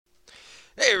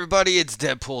Hey everybody, it's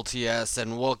Deadpool TS,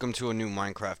 and welcome to a new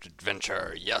Minecraft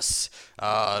adventure. Yes,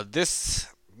 some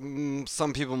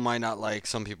people might not like,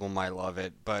 some people might love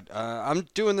it, but I'm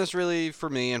doing this really for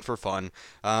me and for fun.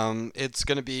 It's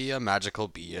gonna be a magical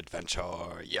bee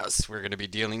adventure. Yes, we're gonna be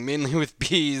dealing mainly with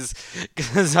bees,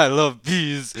 because I love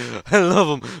bees. I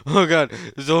love them. Oh god,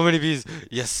 there's so many bees.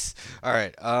 Yes. All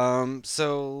right.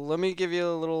 So let me give you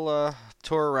a little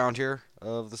tour around here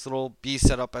of this little bee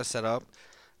setup I set up.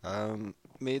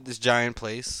 Made this giant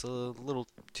place a little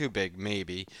too big,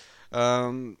 maybe.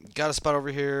 Got a spot over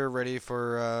here ready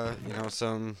for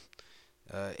some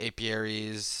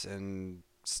apiaries and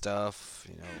stuff.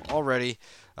 All ready.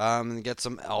 And get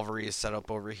some alveries set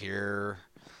up over here.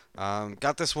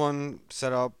 Got this one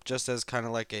set up just as kind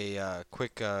of like a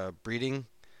quick breeding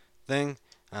thing.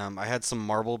 I had some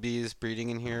marble bees breeding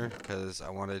in here because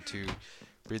I wanted to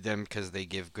breed them because they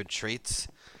give good traits.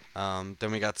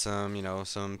 Then we got some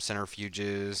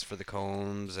centrifuges for the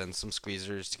combs and some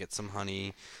squeezers to get some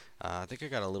honey. I think I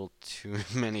got a little too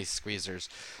many squeezers.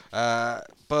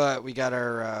 But we got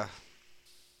our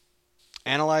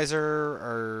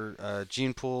analyzer, our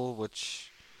gene pool,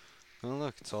 which, oh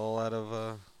look, it's all out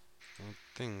of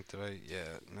thing. Did I?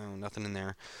 Yeah, no, nothing in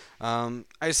there.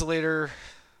 Isolator.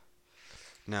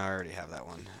 No, I already have that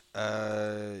one.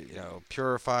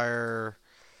 Purifier,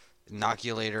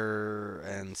 inoculator,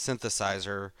 and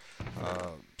synthesizer.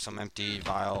 Some empty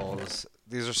vials.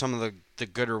 These are some of the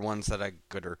gooder ones that I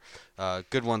gooder,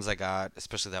 good ones I got,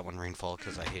 especially that one rainfall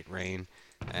because I hate rain.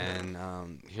 And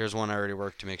here's one I already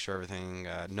worked to make sure everything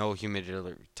no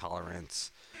humidity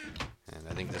tolerance. And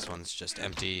I think this one's just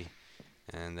empty.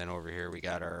 And then over here we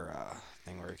got our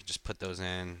thing where we can just put those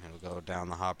in. It'll go down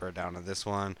the hopper down to this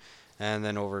one, and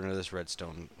then over into this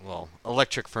redstone, well,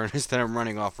 electric furnace that I'm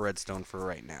running off redstone for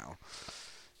right now,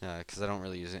 because I don't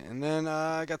really use it. And then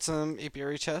I got some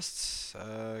apiary chests.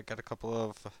 Got a couple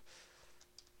of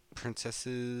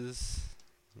princesses.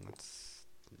 That's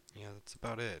that's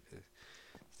about it.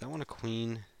 Is that one a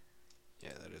queen?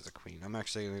 Yeah, that is a queen. I'm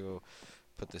actually gonna go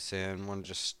put this in. Want to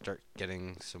just start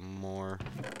getting some more.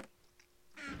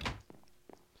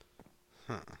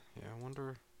 Huh. Yeah, I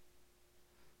wonder.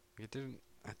 You didn't.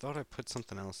 I thought I put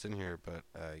something else in here, but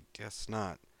I guess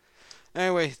not.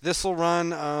 Anyway, this will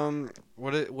run.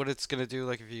 What it's gonna do?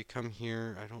 Like if you come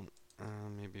here, I don't.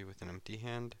 Maybe with an empty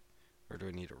hand, or do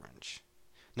I need a wrench?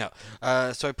 No.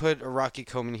 So I put a rocky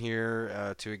comb in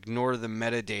here to ignore the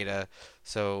metadata.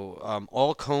 So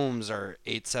all combs are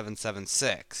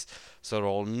 8776. So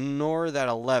it'll ignore that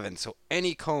 11. So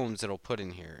any combs it'll put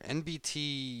in here.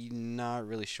 NBT, not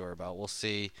really sure about. We'll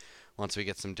see once we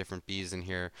get some different bees in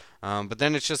here. But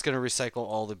then it's just going to recycle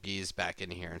all the bees back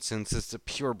in here. And since it's a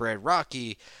purebred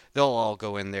Rocky, they'll all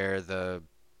go in there. The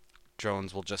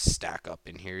drones will just stack up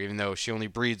in here, even though she only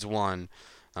breeds one.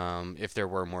 If there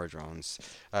were more drones,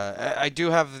 I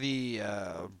do have the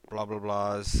blah blah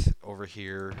blahs over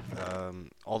here.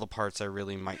 All the parts I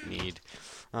really might need.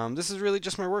 This is really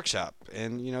just my workshop,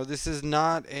 and this is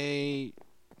not a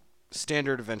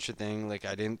standard adventure thing. Like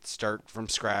I didn't start from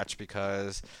scratch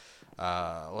because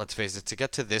let's face it, to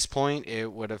get to this point,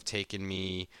 it would have taken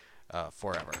me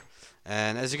forever.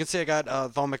 And as you can see, I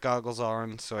got thermic goggles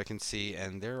on so I can see,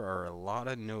 and there are a lot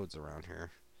of nodes around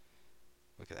here.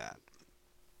 Look at that.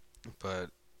 But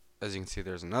as you can see,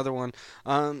 there's another one.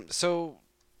 So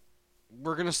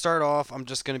we're gonna start off. I'm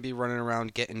just gonna be running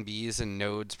around getting bees and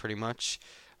nodes, pretty much.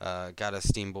 Got a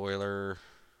steam boiler,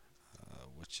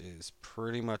 which is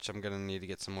pretty much. I'm gonna need to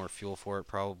get some more fuel for it,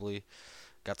 probably.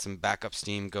 Got some backup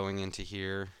steam going into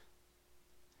here.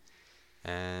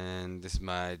 And this is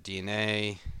my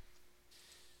DNA,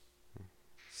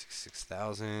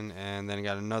 6,000. And then I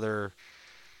got another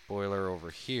boiler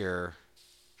over here,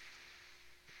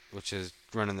 which is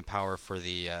running the power for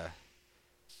the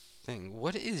thing.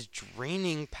 What is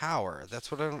draining power?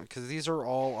 That's what I don't. Because these are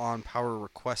all on power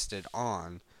requested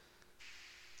on.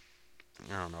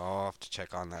 I don't know. I'll have to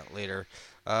check on that later.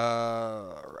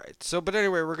 Right. So, but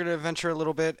anyway, we're gonna adventure a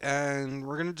little bit, and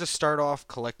we're gonna just start off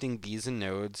collecting bees and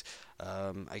nodes.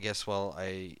 I guess while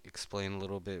I explain a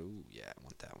little bit. Ooh, yeah, I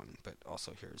want that one. But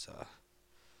also here's a.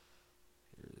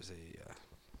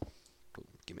 Boom,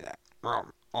 give me that.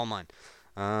 All mine.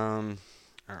 All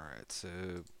right. So,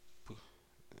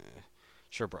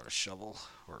 sure brought a shovel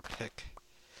or a pick.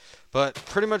 But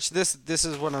pretty much this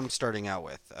is what I'm starting out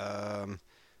with.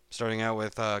 Starting out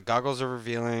with goggles of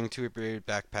revealing, two-period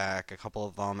backpack, a couple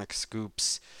of Vomic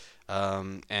scoops,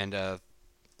 and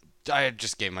I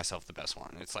just gave myself the best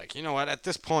one. It's like, you know what? At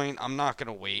this point, I'm not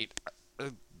gonna wait.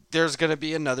 There's gonna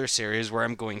be another series where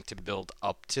I'm going to build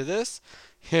up to this.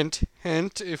 Hint,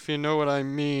 hint, if you know what I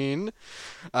mean.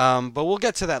 But we'll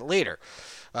get to that later.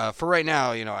 For right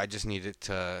now, I just needed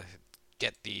to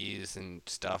get these and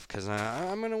stuff because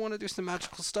I'm gonna want to do some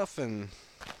magical stuff and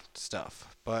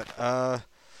stuff. But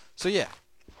so yeah.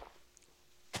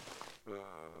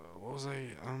 What was I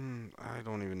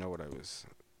don't even know what I was.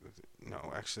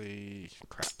 No, actually,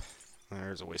 crap.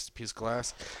 There's a wasted piece of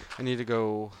glass. I need to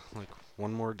go like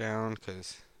one more down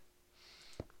because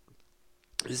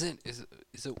is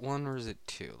it one or is it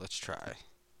two? Let's try.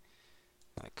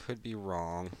 I could be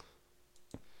wrong.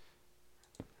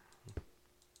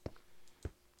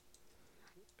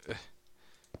 Ugh,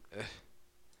 ugh.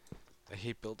 I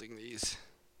hate building these.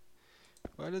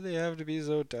 Why do they have to be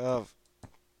so tough?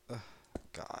 Ugh,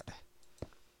 God.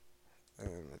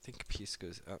 I think a piece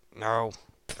goes up. No.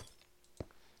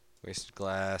 Wasted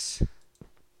glass.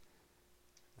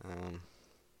 Um.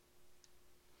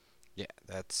 Yeah,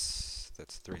 that's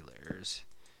 3 layers.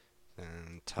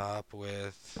 And top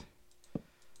with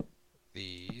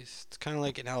these. It's kind of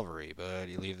like an Alvery, but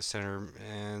you leave the center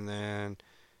and then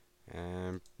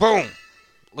and boom!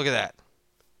 Look at that.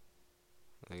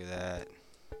 Look at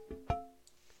that.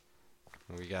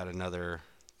 We got another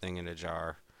thing in a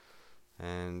jar.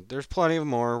 And there's plenty of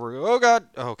more. Oh god.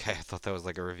 Okay, I thought that was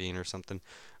like a ravine or something.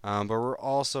 But we're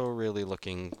also really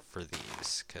looking for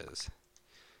these because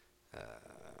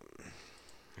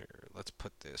here, let's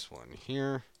put this one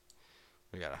here.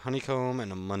 We got a honeycomb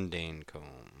and a mundane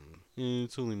comb.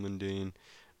 It's only mundane.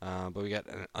 But we got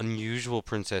an unusual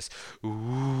princess.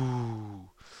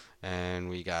 Ooh. And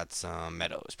we got some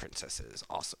meadows princesses.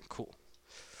 Awesome. Cool.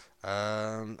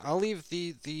 I'll leave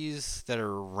these that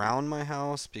are around my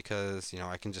house because,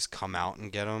 I can just come out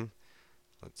and get them.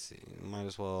 Let's see. Might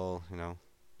as well,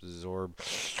 absorb.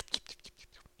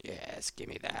 Yes, give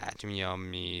me that.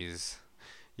 Yummies.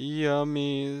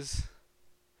 Yummies.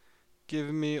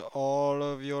 Give me all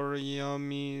of your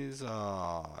yummies.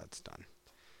 Ah, it's done.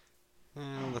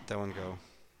 I'll let that one go.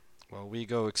 Well, we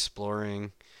go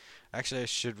exploring. Actually, I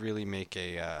should really make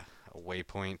a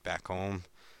waypoint back home.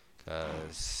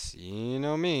 Because, you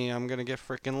know me, I'm going to get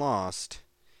freaking lost.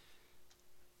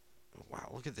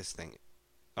 Wow, look at this thing.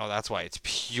 Oh, that's why it's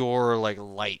pure, like,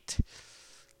 light.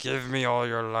 Give me all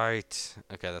your light.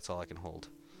 Okay, that's all I can hold.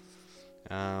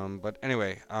 But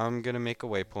anyway, I'm going to make a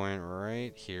waypoint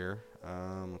right here.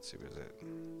 Let's see, what is it?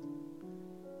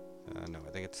 No,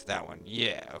 I think it's that one.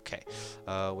 Yeah, okay.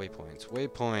 Waypoints.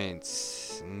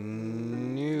 Waypoints.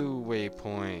 New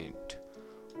waypoint.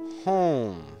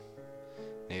 Home.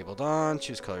 Enabled on.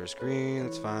 Choose colors green.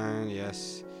 That's fine.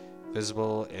 Yes.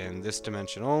 Visible in this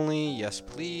dimension only. Yes,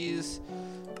 please.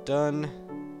 Done.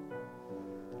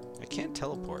 I can't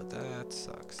teleport. That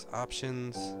sucks.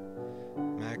 Options.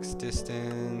 Max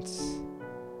distance.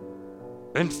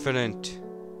 Infinite.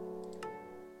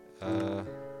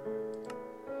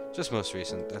 Just most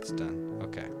recent. That's done.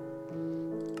 Okay.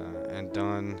 And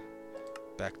done.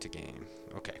 Back to game.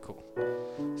 Okay, cool.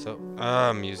 So,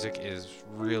 music is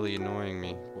really annoying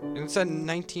me. It's at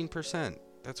 19%.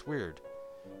 That's weird.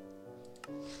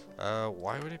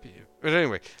 Why would it be? But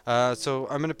anyway, so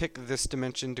I'm gonna pick this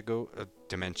direction to go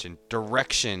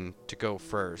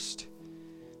first.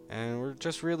 And we're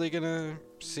just really gonna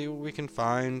see what we can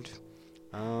find.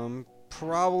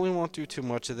 Probably won't do too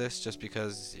much of this just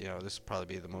because, this will probably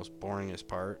be the most boringest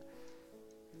part.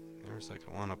 There's like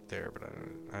one up there, but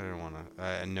I didn't want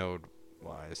to, node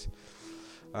wise.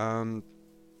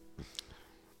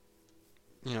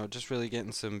 Just really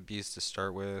getting some bees to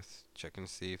start with, checking to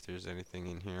see if there's anything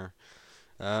in here.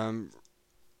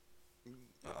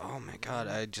 Oh my god,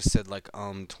 I just said like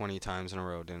 20 times in a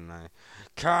row, didn't I?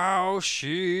 Cow,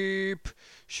 sheep,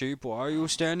 sheep, why are you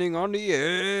standing on the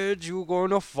edge? You're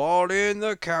gonna fall in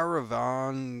the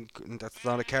caravan. That's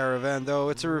not a caravan though,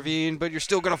 it's a ravine, but you're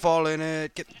still gonna fall in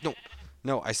it.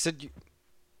 No, I said you.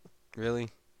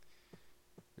 Really?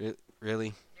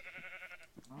 Really?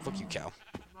 Fuck you, cow.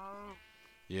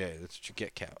 Yeah, that's what you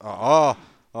get, cow.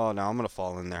 Oh, now I'm gonna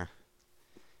fall in there.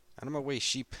 Out of my way,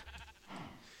 sheep.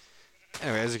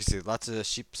 Anyway, as you can see, lots of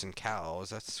sheeps and cows.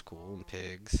 That's cool, and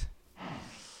pigs.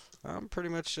 I'm pretty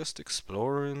much just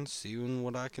exploring, seeing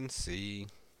what I can see.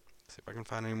 See if I can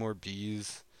find any more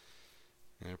bees.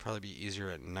 It'll probably be easier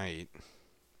at night.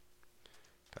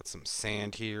 Got some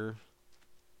sand here.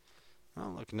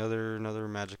 Oh, look, another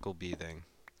magical bee thing.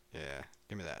 Yeah,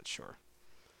 give me that, sure.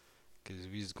 Because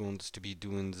we's going to be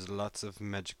doing lots of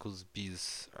magical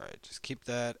bees. Alright, just keep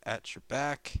that at your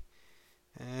back.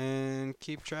 And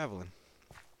keep traveling.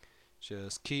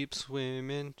 Just keep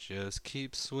swimming, just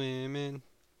keep swimming.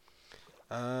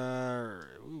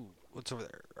 What's over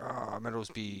there? Meadows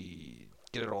bee.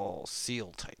 Get it all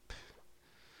seal type.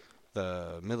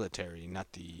 The military,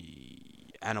 not the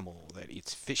animal that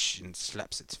eats fish and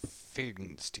slaps its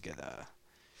fins together.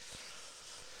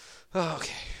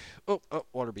 Okay. Oh,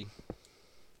 water bee.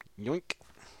 Yoink.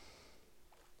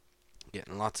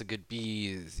 Getting lots of good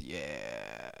bees.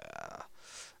 Yeah.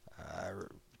 I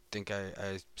think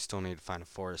I still need to find a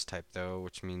forest type though,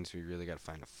 which means we really got to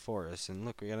find a forest. And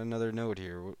look, we got another node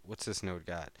here. What's this node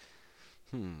got?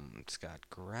 It's got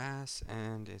grass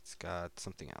and it's got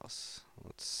something else.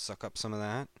 Let's suck up some of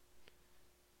that.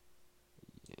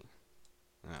 Yeah.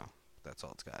 No, that's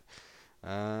all it's got.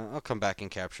 I'll come back and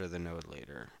capture the node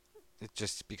later. It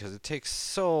just because it takes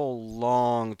so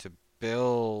long to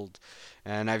build,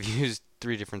 and I've used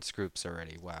 3 different scoops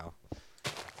already. Wow,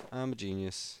 I'm a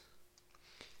genius.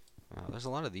 Wow, there's a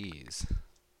lot of these.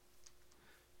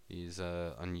 These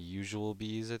unusual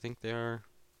bees, I think they are.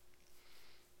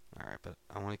 Alright, but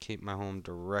I want to keep my home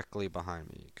directly behind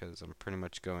me because I'm pretty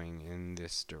much going in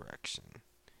this direction.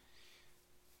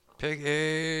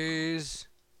 Piggies!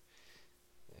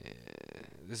 Yeah,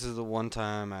 this is the one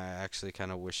time I actually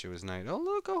kind of wish it was night. Oh,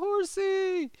 look, a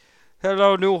horsey!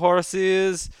 Hello, new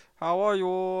horses! How are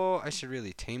you? I should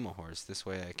really tame a horse. This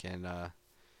way I can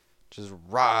just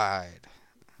ride.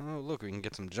 Oh, look, we can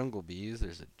get some jungle bees.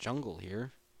 There's a jungle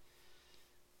here.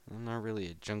 I'm not really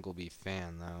a jungle bee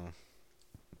fan, though.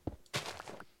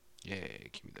 Yeah,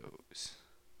 give me those.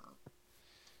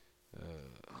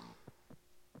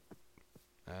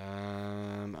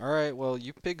 Alright, well,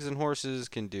 you pigs and horses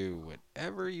can do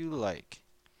whatever you like.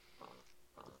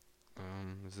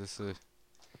 Is this a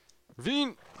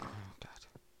ravine? Oh,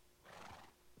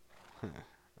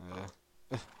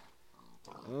 God.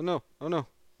 Oh no, oh no,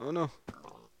 oh no.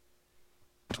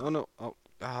 Oh no,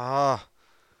 oh,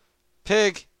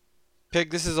 Pig! Pig,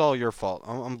 this is all your fault.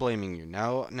 I'm blaming you.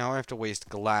 Now I have to waste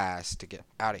glass to get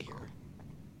out of here.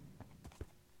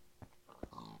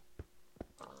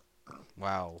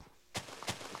 Wow.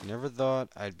 Never thought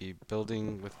I'd be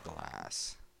building with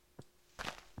glass.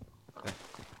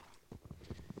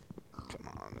 Come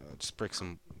on, just break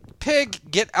some...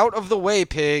 Pig! Get out of the way,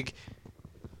 pig!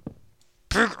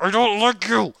 Pig, I don't like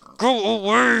you! Go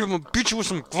away! I'm gonna beat you with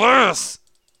some glass!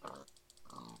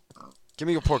 Give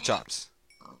me your pork chops.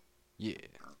 Yeah.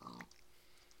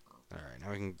 Alright,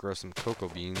 now we can grow some cocoa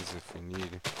beans if we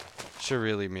need. Should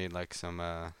really made like some,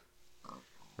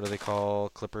 what do they call?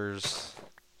 Clippers?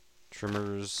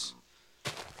 Trimmers?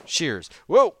 Shears.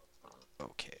 Whoa!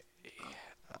 Okay.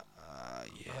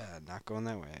 Yeah, not going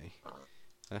that way.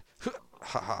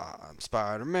 Haha, I'm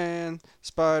Spider-Man.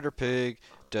 Spider-Pig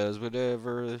does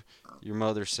whatever your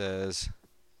mother says.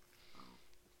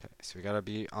 Okay, so we gotta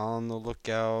be on the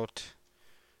lookout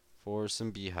for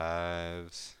some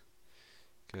beehives.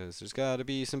 Because there's gotta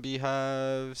be some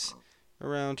beehives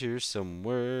around here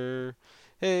somewhere.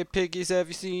 Hey, piggies, have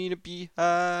you seen a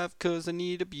beehive? 'Cause I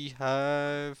need a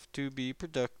beehive to be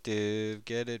productive.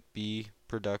 Get it? Be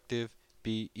productive.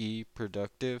 Be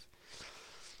productive.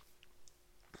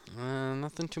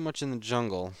 Nothing too much in the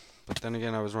jungle. But then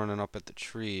again, I was running up at the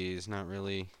trees. Not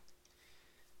really,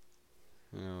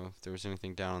 if there was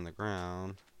anything down on the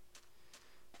ground.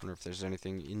 Wonder if there's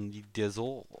anything in the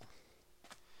desert.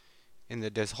 In the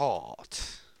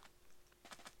desert.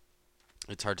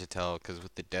 It's hard to tell because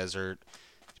with the desert,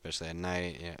 especially at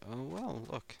night, yeah. Oh, well,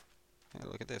 look. Hey,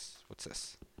 look at this. What's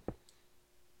this?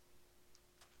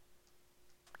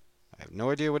 I have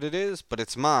no idea what it is, but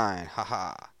it's mine.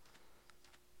 Haha.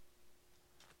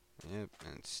 Yep,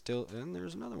 and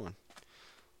there's another one.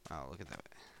 Wow, look at that.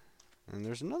 And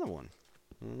there's another one.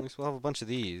 Well, at least we'll have a bunch of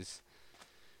these.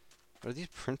 Are these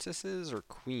princesses or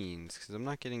queens? Because I'm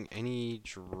not getting any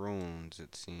drones,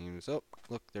 it seems. Oh,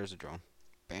 look, there's a drone.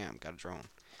 Bam, got a drone.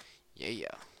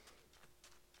 Yeah.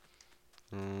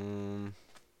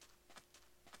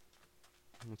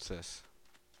 What's this?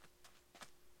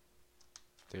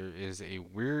 There is a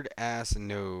weird-ass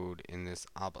node in this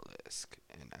obelisk,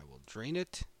 and I will drain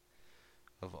it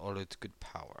of all its good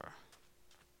power.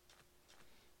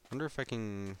 Wonder if I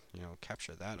can,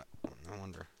 capture that. I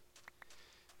wonder.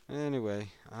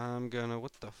 Anyway, I'm gonna...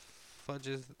 What the fudge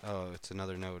is... Oh, it's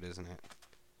another node, isn't it?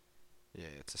 Yeah,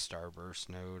 it's a starburst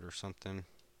node or something.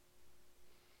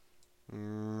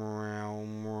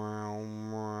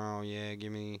 Yeah,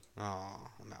 give me... Oh,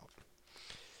 I'm out.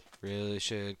 Really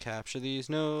should capture these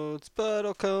nodes, but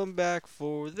I'll come back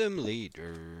for them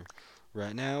later.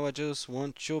 Right now, I just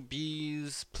want your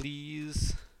bees,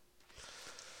 please.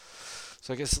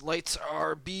 So I guess lights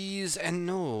are bees and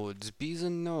nodes. Bees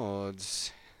and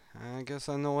nodes. I guess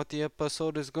I know what the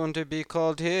episode is going to be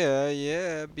called here.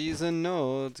 Yeah, bees and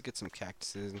nodes. Get some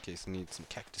cactuses in case I need some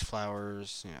cactus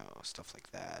flowers, stuff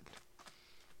like that.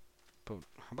 But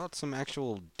how about some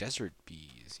actual desert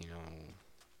bees?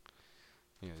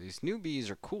 These new bees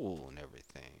are cool and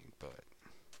everything, but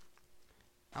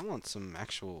I want some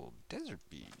actual desert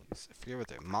bees. I forget what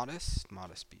they're. Modest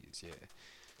bees. Yeah.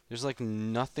 There's like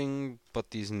nothing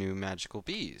but these new magical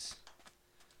bees.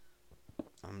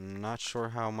 I'm not sure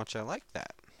how much I like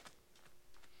that.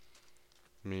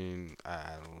 I mean,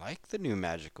 I like the new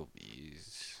magical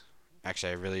bees.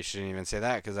 Actually, I really shouldn't even say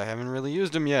that because I haven't really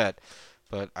used them yet.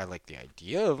 But I like the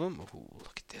idea of them. Ooh,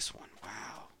 look at this one.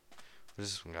 Wow. What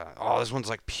is this one got? Oh, this one's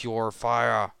like pure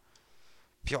fire.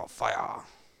 Pure fire.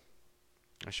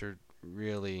 I should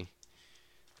really,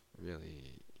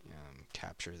 really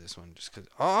capture this one just because.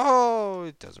 Oh,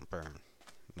 it doesn't burn.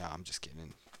 No, I'm just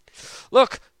kidding.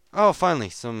 Look! Oh, finally,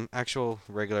 some actual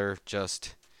regular,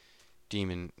 just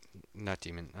demon. Not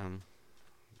demon.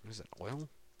 What is it? Oil?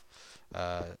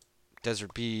 Uh,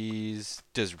 desert bees,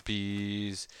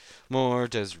 more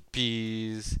desert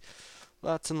bees.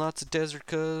 Lots and lots of desert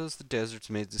 'cause the desert's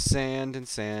made of sand, and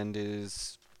sand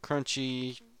is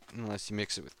crunchy unless you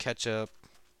mix it with ketchup.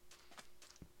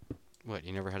 What,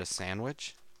 you never had a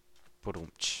sandwich?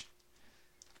 Ba-dum-tsh.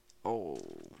 Oh.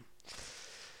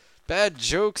 Bad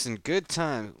jokes and good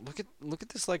time. Look at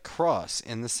this like cross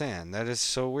in the sand. That is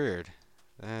so weird.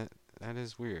 That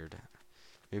is weird.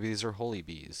 Maybe these are holy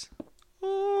bees.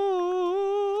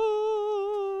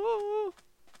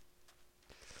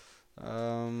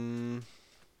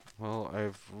 Well,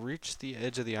 I've reached the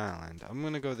edge of the island. I'm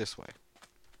gonna go this way.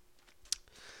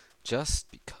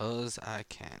 Just because I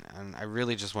can. And I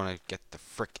really just want to get the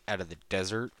frick out of the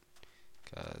desert.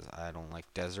 Because I don't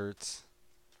like deserts.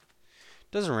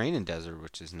 It doesn't rain in desert,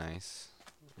 which is nice.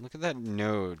 Look at that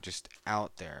node just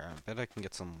out there. I bet I can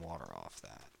get some water off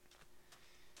that.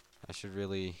 I should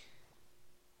really...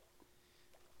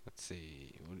 Let's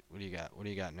see. What do you got? What do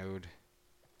you got, node?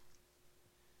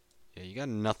 Yeah, you got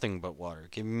nothing but water.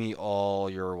 Give me all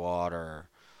your water.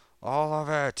 All of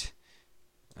it.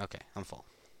 Okay, I'm full.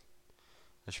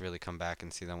 I should really come back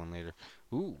and see that one later.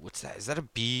 Ooh, what's that? Is that a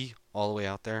bee all the way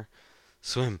out there?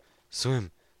 Swim,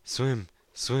 swim, swim,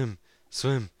 swim,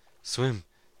 swim, swim.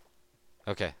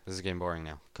 Okay, this is getting boring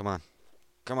now. Come on.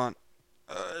 Come on.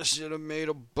 I should have made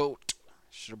a boat.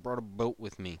 Should have brought a boat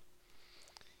with me.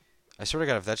 I swear to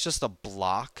God, if that's just a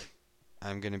block,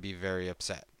 I'm going to be very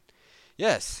upset.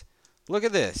 Yes. Look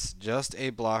at this. Just a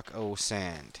block of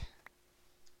sand.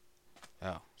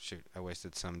 Oh, shoot. I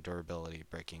wasted some durability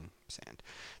breaking sand.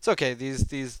 It's okay.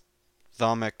 These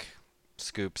Thermic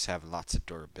scoops have lots of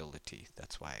durability.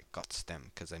 That's why I got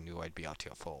them, because I knew I'd be out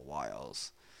here for a while.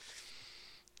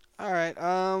 Alright,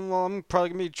 well, I'm probably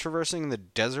going to be traversing the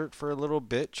desert for a little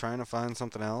bit, trying to find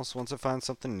something else. Once I find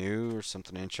something new or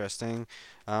something interesting,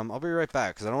 I'll be right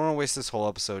back, because I don't want to waste this whole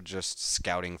episode just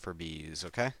scouting for bees,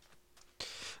 okay?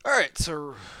 Alright,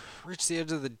 so reach the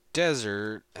edge of the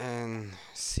desert and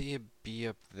see a bee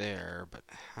up there, but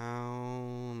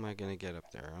how am I going to get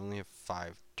up there? I only have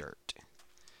 5 dirt.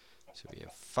 So we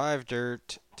have 5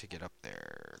 dirt to get up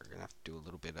there. We're going to have to do a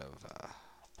little bit of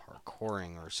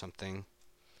parkouring or something.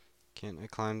 Can't I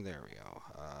climb? There we go.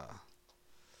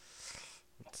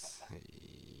 Let's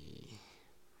see.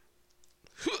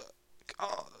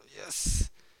 Oh, yes.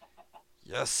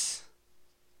 Yes.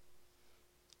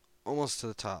 Almost to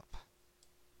the top.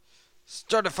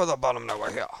 Started for the bottom, now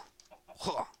we're here.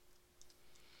 Come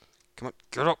on,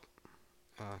 get up.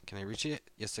 Can I reach it?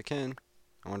 Yes, I can.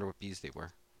 I wonder what bees they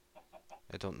were.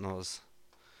 I don't know.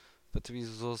 But we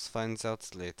will find out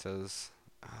later.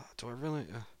 Do I really...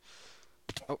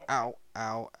 Oh, ow,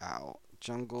 ow, ow.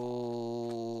 Jungle...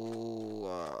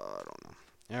 I don't know.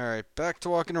 Alright, back to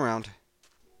walking around.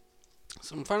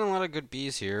 So I'm finding a lot of good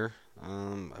bees here.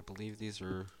 I believe these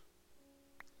are...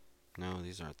 No,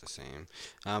 these aren't the same.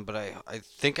 But I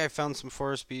think I found some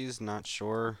forest bees, not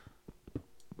sure.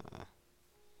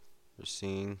 We're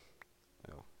seeing...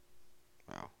 Oh,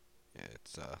 wow. Yeah,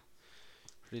 it's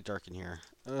pretty dark in here.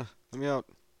 Let me out.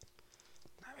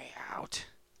 Let me out.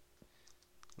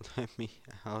 Let me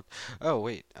out. Oh,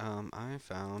 wait. I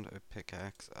found a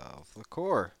pickaxe of the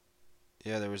core.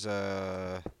 Yeah, there was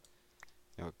a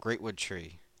greatwood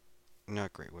tree.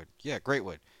 Not greatwood. Yeah,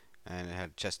 greatwood. And it had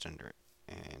a chest under it.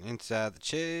 And inside the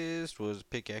chest was a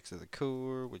pickaxe of the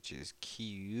core, which is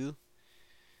cute.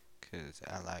 Cause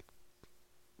I like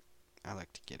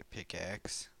to get a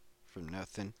pickaxe for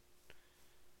nothing.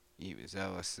 It was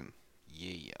awesome.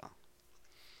 Yeah.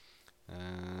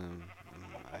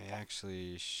 I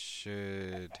actually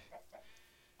should.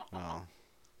 Well,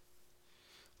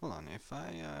 hold on. If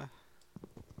I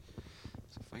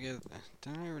get,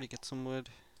 didn't I already get some wood?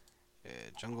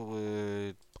 Yeah, jungle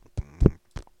wood.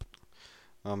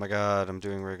 Oh my god, I'm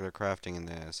doing regular crafting in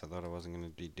this. I thought I wasn't going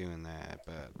to be doing that,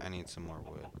 but I need some more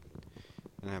wood.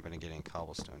 I didn't happen to get any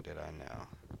cobblestone, did I? No.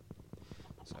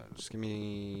 So just give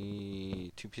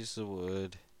me 2 pieces of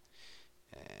wood.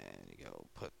 And you go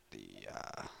put the,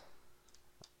 I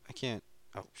can't,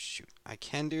 oh shoot. I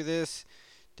can do this?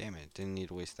 Damn it, didn't need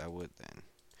to waste that wood then.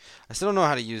 I still don't know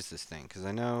how to use this thing, because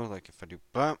I know, like, if I do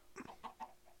bump,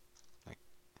 like,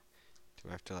 do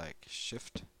I have to, like,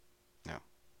 shift? No.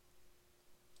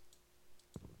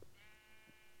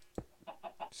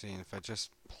 See, if I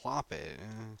just plop it,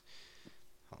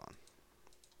 hold on.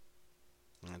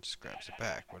 And it just grabs it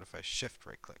back. What if I shift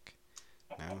right click?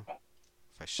 No.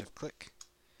 If I shift click?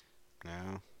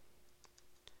 No.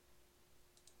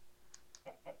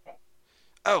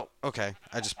 Oh, okay.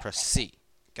 I just press C.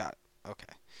 Got it.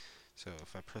 Okay. So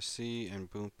if I press C and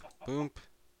boom, boom,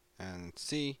 and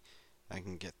C, I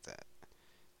can get that.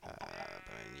 But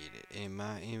I need it in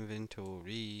my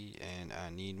inventory, and I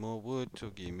need more wood,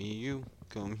 so give me you.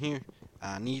 Come here.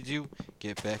 I need you.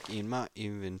 Get back in my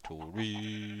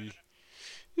inventory.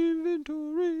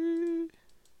 Inventory.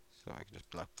 So I can just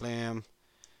block blam,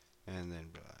 and then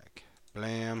black.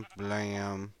 Blam,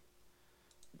 blam,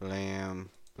 blam,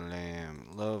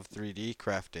 blam. Love 3D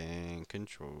crafting.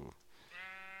 Control.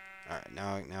 Alright,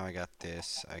 now I got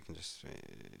this. I can just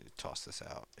toss this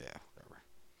out. Yeah, whatever.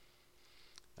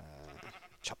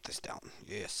 Chop this down.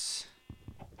 Yes.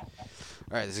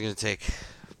 Alright, this is going to take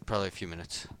probably a few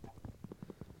minutes.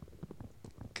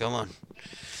 Come on.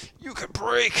 You can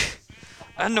break.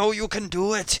 I know you can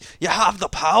do it. You have the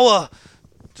power.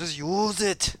 Just use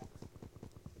it.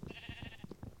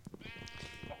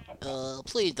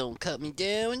 Please don't cut me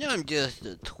down. I'm just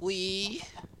a tree.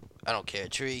 I don't care,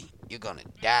 tree. You're gonna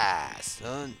die,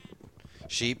 son.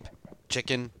 Sheep,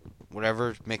 chicken,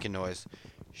 whatever, making noise.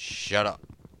 Shut up.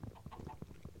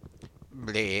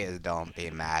 Please don't be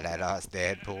mad at us,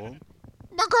 Deadpool.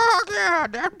 Yeah,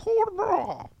 Deadpool,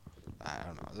 bro. I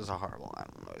don't know. This is a horrible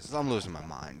animal noise. I'm losing my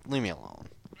mind. Leave me alone.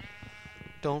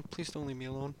 Please don't leave me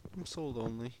alone. I'm so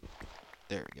lonely.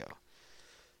 There we go.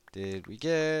 Did we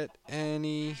get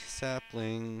any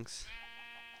saplings?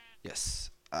 Yes.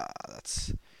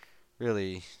 That's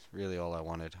really, really all I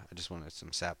wanted. I just wanted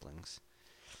some saplings.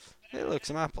 Hey, look,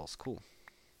 some apples. Cool.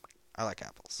 I like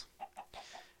apples.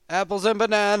 Apples and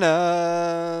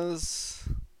bananas.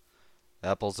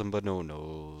 Apples and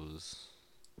bananas.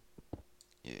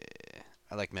 Yeah.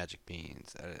 I like magic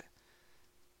beans.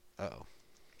 Uh-oh.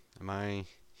 Am I...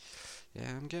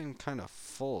 Yeah, I'm getting kind of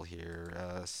full here.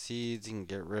 Seeds you can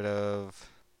get rid of.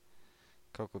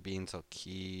 Cocoa beans I'll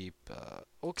keep.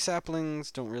 Oak saplings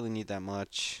don't really need that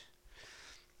much.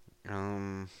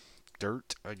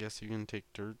 Dirt. I guess you can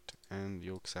take dirt and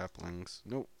the oak saplings.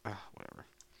 Nope. Whatever.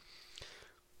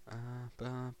 I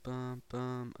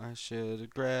should have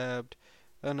grabbed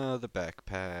another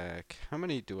backpack. How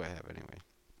many do I have anyway?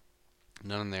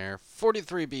 None there.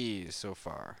 43 bees so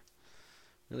far.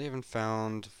 Really haven't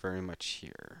found very much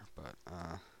here, but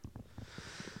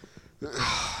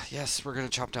yes, we're gonna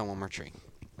chop down one more tree.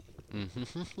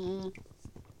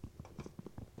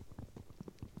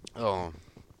 Oh,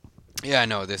 yeah, I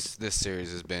know this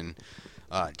series has been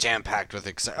jam-packed with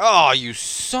excitement. Oh, you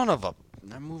son of a!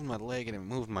 I moved my leg and it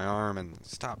moved my arm and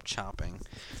stopped chopping.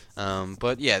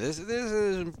 But yeah, this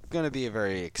is gonna be a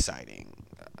very exciting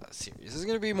series. This is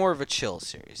gonna be more of a chill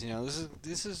series. You know,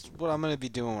 this is what I'm gonna be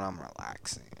doing when I'm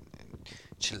relaxing and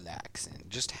chillaxing,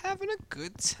 just having a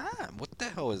good time. What the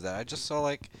hell is that? I just saw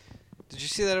like, did you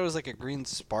see that it was like a green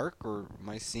spark, or am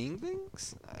I seeing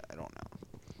things? I don't know.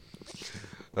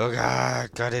 Oh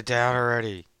god, cut it down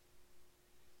already.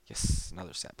 Yes,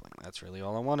 another sapling. That's really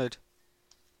all I wanted.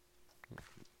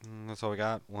 That's all we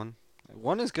got. One.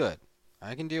 One is good.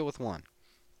 I can deal with one.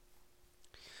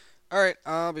 Alright,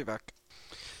 I'll be back.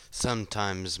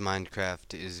 Sometimes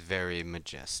Minecraft is very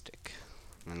majestic.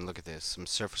 And look at this. Some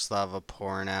surface lava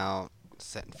pouring out,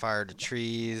 setting fire to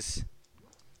trees.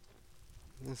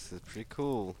 This is pretty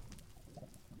cool.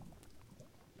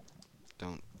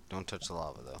 Don't touch the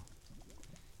lava though.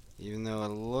 Even though it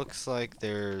looks like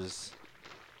there's,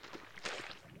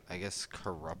 I guess,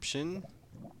 corruption.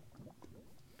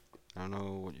 I don't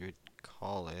know what you would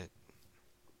call it.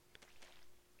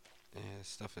 Yeah, this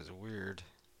stuff is weird.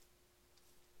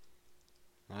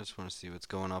 I just want to see what's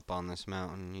going up on this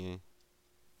mountain here.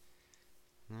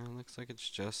 No, it looks like it's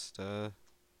just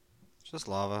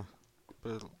lava,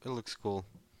 but it looks cool.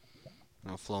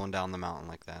 You know, flowing down the mountain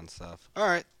like that and stuff. All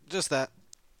right, just that.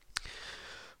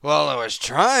 Well, I was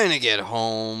trying to get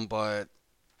home, but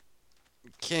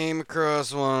came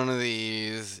across one of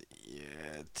these.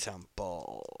 Yeah,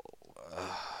 temple.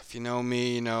 If you know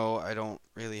me, you know I don't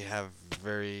really have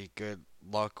very good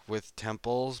luck with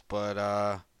temples, but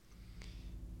yeah,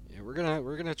 we're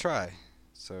gonna try.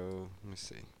 So let me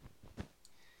see.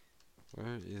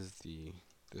 Where is the?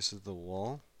 This is the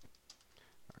wall.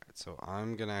 All right, so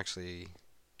I'm gonna actually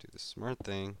do the smart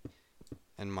thing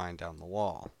and mine down the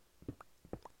wall.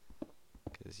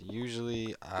 Because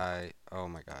usually oh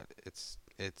my god, it's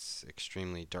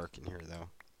extremely dark in here though.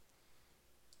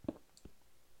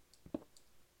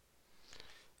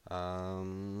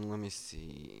 Let me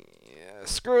see. Yeah,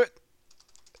 screw it.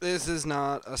 This is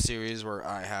not a series where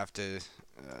I have to,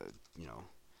 you know,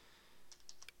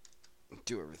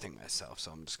 do everything myself.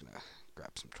 So I'm just gonna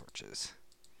grab some torches.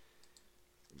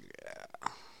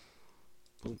 Yeah.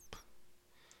 Boop.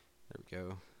 There we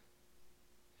go.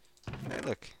 Hey,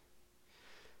 look.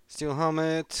 Steel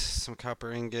helmet, some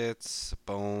copper ingots, a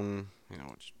bone. You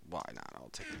know, why not? I'll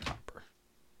take the copper.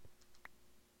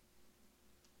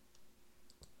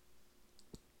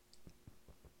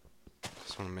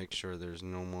 Just want to make sure there's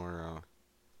no more.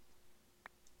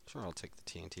 Sure, I'll take the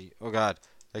TNT. Oh God,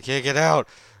 I can't get out.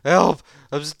 Help!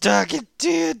 I'm stuck in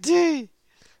TNT.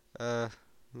 Uh,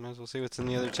 Might as well see what's in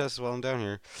the other chest while I'm down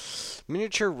here.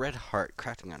 Miniature red heart,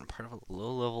 crafting on part of a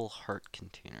low-level heart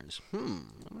containers.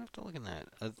 I'm gonna have to look at that.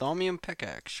 A thaumium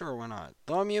pickaxe, sure, why not?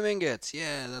 Thaumium ingots,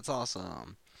 yeah, that's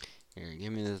awesome. Here,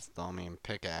 give me this thaumium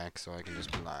pickaxe so I can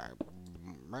just be like,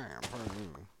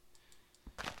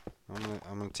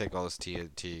 I'm gonna take all this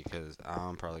TNT because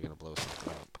I'm probably gonna blow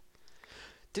something up.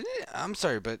 Didn't it? I'm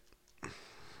sorry, but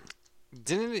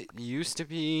didn't it used to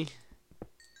be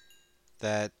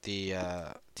that the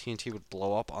TNT would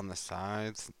blow up on the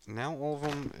sides? Now all of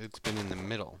them, it's been in the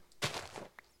middle.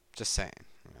 Just saying,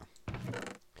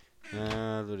 you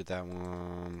know. Looted that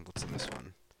one. What's in this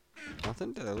one?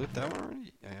 Nothing? Did I loot that one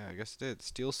already? Yeah, I guess I did.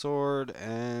 Steel sword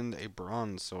and a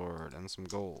bronze sword and some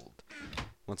gold.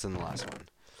 What's in the last one?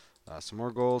 Some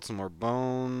more gold, some more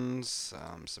bones,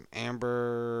 some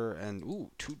amber, and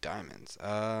ooh, 2 diamonds.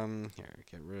 Here,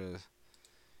 get rid of.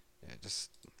 Yeah,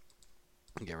 just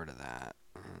get rid of that.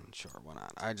 Sure, why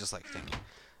not? I just like thinking.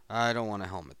 I don't want a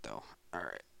helmet though. All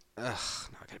right. Ugh,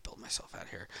 now I gotta build myself out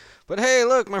here. But hey,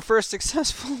 look, my first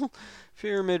successful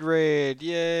pyramid raid.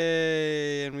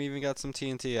 Yay! And we even got some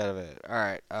TNT out of it.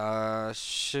 Alright,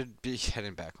 should be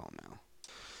heading back home now.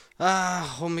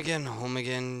 Home again,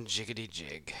 jiggity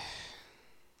jig.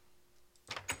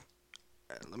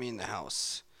 Let me in the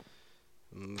house.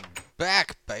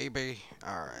 Back, baby!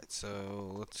 Alright,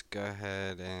 so let's go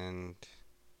ahead and.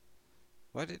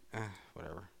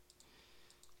 Whatever.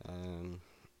 Um,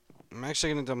 I'm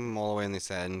actually gonna dump them all the way in this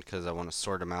end because I want to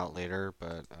sort them out later,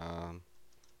 but,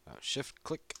 shift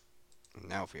click.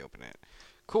 Now if we open it.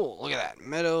 Cool, look at that.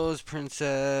 Meadows,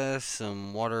 princess,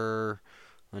 some water,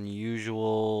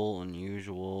 unusual,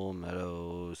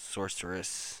 meadows,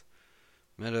 sorceress.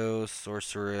 Meadows,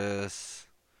 sorceress,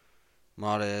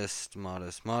 modest,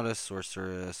 sorceress.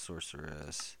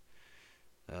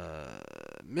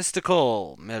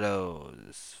 Mystical,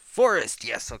 meadows, forest.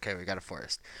 Yes, okay, we got a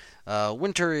forest.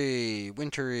 Wintry,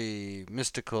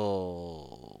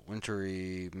 mystical,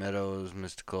 wintry, meadows,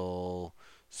 mystical,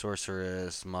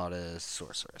 sorceress, modest,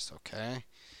 sorceress. Okay.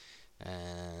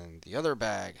 And the other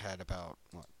bag had about,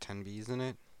 what, 10 bees in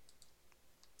it?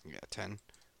 Yeah, 10.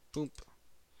 Boom.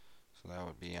 So that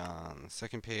would be on the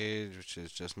second page, which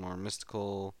is just more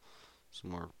mystical,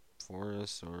 some more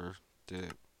forest, or did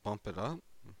it bump it up?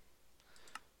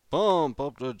 Bump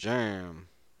up the jam.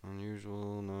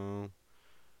 Unusual, no.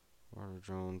 Water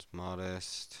drones,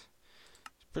 modest.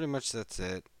 Pretty much that's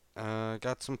it.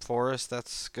 Got some forest,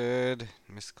 that's good.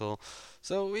 Mystical.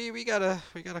 So we got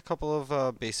a couple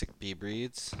of basic bee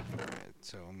breeds. Alright,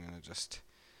 so I'm gonna just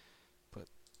put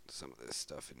some of this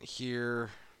stuff in here.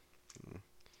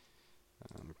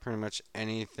 Pretty much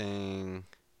anything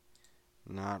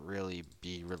not really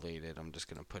bee related, I'm just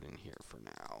gonna put in here for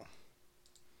now.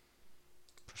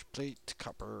 Push plate,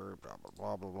 copper, blah blah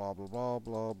blah blah blah blah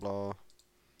blah blah.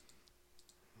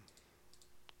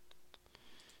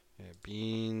 Yeah,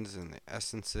 beans and the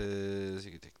essences.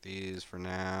 You can take these for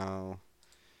now.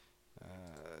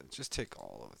 Just take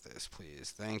all of this,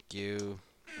 please. Thank you.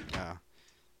 Yeah,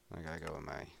 I gotta go in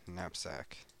my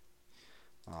knapsack.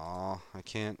 Aw, I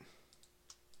can't.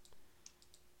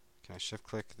 Can I shift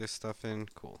click this stuff in?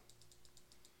 Cool.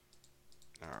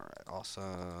 Alright,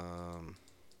 awesome.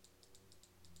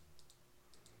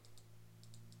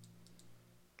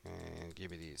 And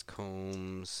give me these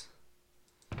combs.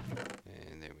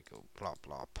 And there we go. Plop,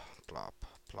 plop, plop,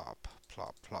 plop,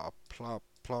 plop, plop, plop,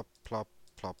 plop, plop, plop,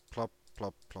 plop,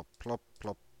 plop, plop, plop,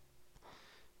 plop.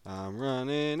 I'm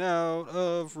running out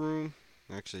of room.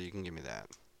 Actually, you can give me that.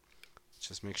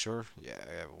 just make sure. Yeah,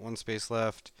 I have one space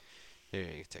left. Here,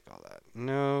 you can take all that.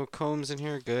 No combs in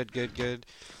here. Good, good, good.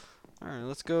 All right,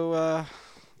 let's go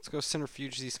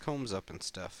centrifuge these combs up and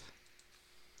stuff.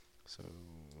 So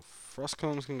frost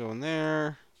combs can go in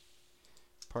there.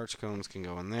 Parch combs can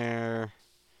go in there.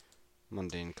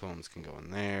 Mundane combs can go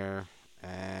in there.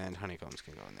 And honeycombs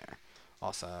can go in there.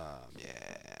 Awesome.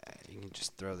 Yeah. You can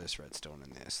just throw this redstone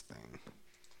in this thing.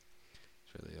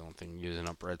 It's really the only thing using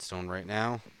up redstone right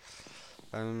now.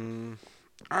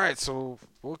 Alright, so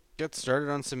we'll get started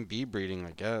on some bee breeding,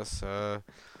 I guess.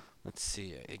 Let's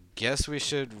see. I guess we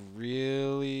should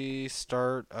really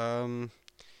start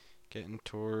getting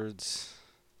towards.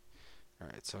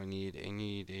 Alright, so I need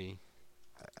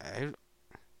a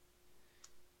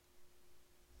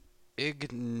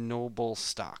ignoble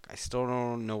stock. I still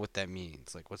don't know what that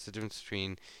means. Like, what's the difference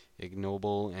between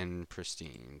ignoble and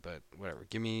pristine? But whatever.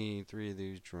 Give me 3 of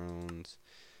these drones.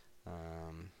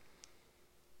 Um,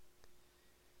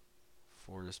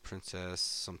 Forest princess,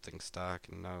 something stock,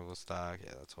 and novel stock.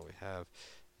 Yeah, that's what we have.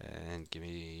 And give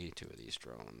me 2 of these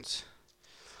drones.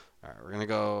 All right, we're gonna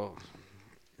go.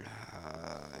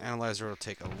 Analyzer will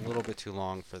take a little bit too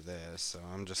long for this, so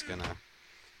I'm just gonna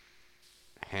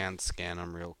hand scan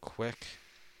them real quick.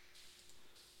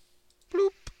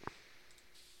 Bloop,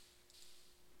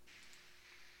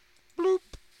 bloop,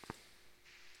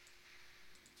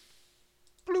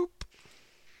 bloop,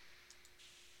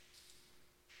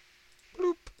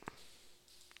 bloop.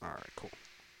 All right, cool.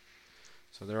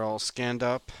 So they're all scanned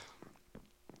up,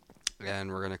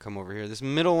 and we're gonna come over here. This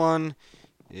middle one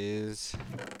is.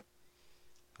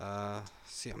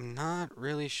 See, I'm not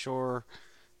really sure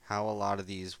how a lot of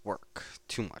these work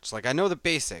too much. Like I know the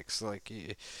basics, like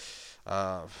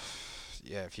yeah,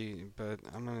 if you but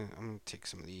I'm gonna take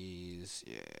some of these.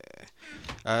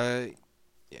 Yeah.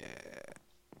 Yeah.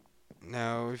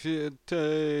 Now, if you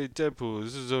Deadpool,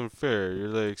 this is unfair. You're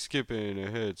like skipping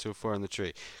ahead so far in the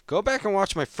tree. Go back and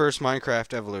watch my first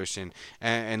Minecraft evolution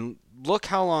and look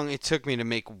how long it took me to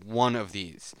make one of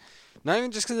these. Not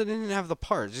even just because I didn't have the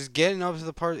parts, just getting up to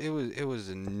the part. It was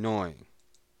annoying.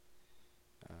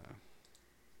 Uh,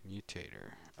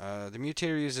 Mutator. The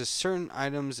mutator uses certain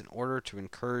items in order to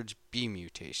encourage bee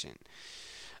mutation.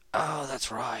 Oh,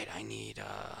 that's right. I need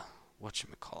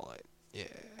whatchamacallit. Yeah.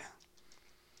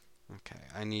 Okay.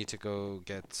 I need to go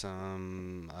get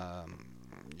some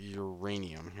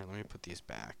uranium. Here, let me put these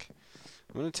back.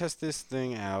 I'm gonna test this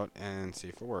thing out and see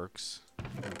if it works.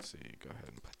 Let's see. Go ahead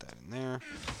and put that in there.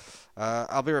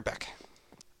 I'll be right back.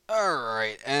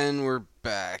 Alright, and we're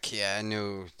back. Yeah, I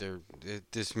knew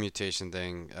this mutation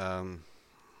thing.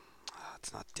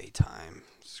 It's not daytime.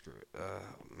 Screw it.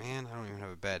 Man, I don't even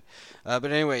have a bed.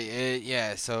 But anyway,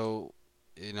 yeah, so,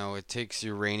 it takes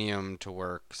uranium to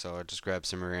work, so I just grabbed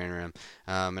some uranium.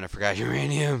 And I forgot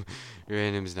uranium.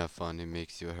 Uranium's not fun, it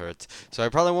makes you hurt. So I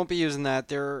probably won't be using that.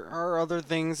 There are other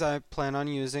things I plan on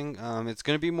using. It's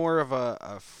going to be more of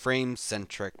a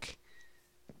frame-centric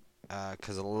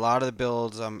because a lot of the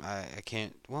builds I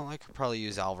can't. Well, I could probably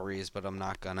use Alvarez, but I'm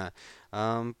not gonna.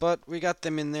 But we got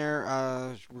them in there.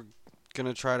 We're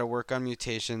gonna try to work on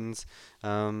mutations.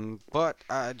 But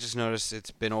I just noticed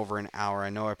it's been over an hour. I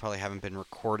know I probably haven't been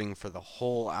recording for the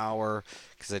whole hour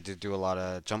because I did do a lot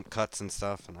of jump cuts and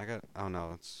stuff. And I got. Oh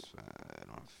no, it's. I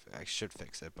don't know if I should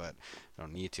fix it, but I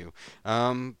don't need to.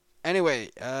 Anyway,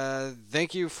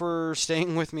 thank you for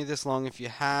staying with me this long. If you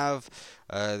have,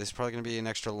 this is probably going to be an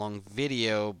extra long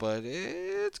video, but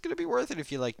it's going to be worth it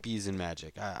if you like bees and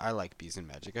magic. I like bees and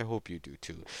magic. I hope you do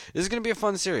too. This is going to be a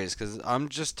fun series because I'm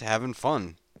just having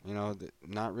fun.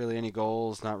 Not really any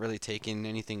goals, not really taking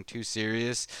anything too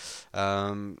serious.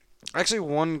 Actually,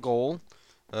 one goal.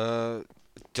 Uh,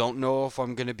 don't know if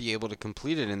I'm going to be able to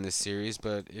complete it in this series,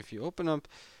 but if you open up.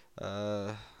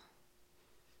 Uh,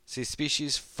 See,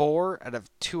 species 4 out of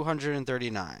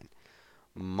 239.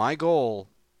 My goal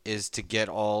is to get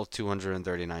all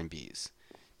 239 bees.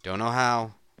 Don't know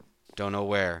how, don't know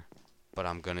where, but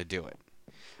I'm going to do it.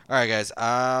 Alright, guys,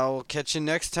 I'll catch you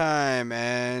next time,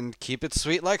 and keep it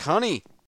sweet like honey.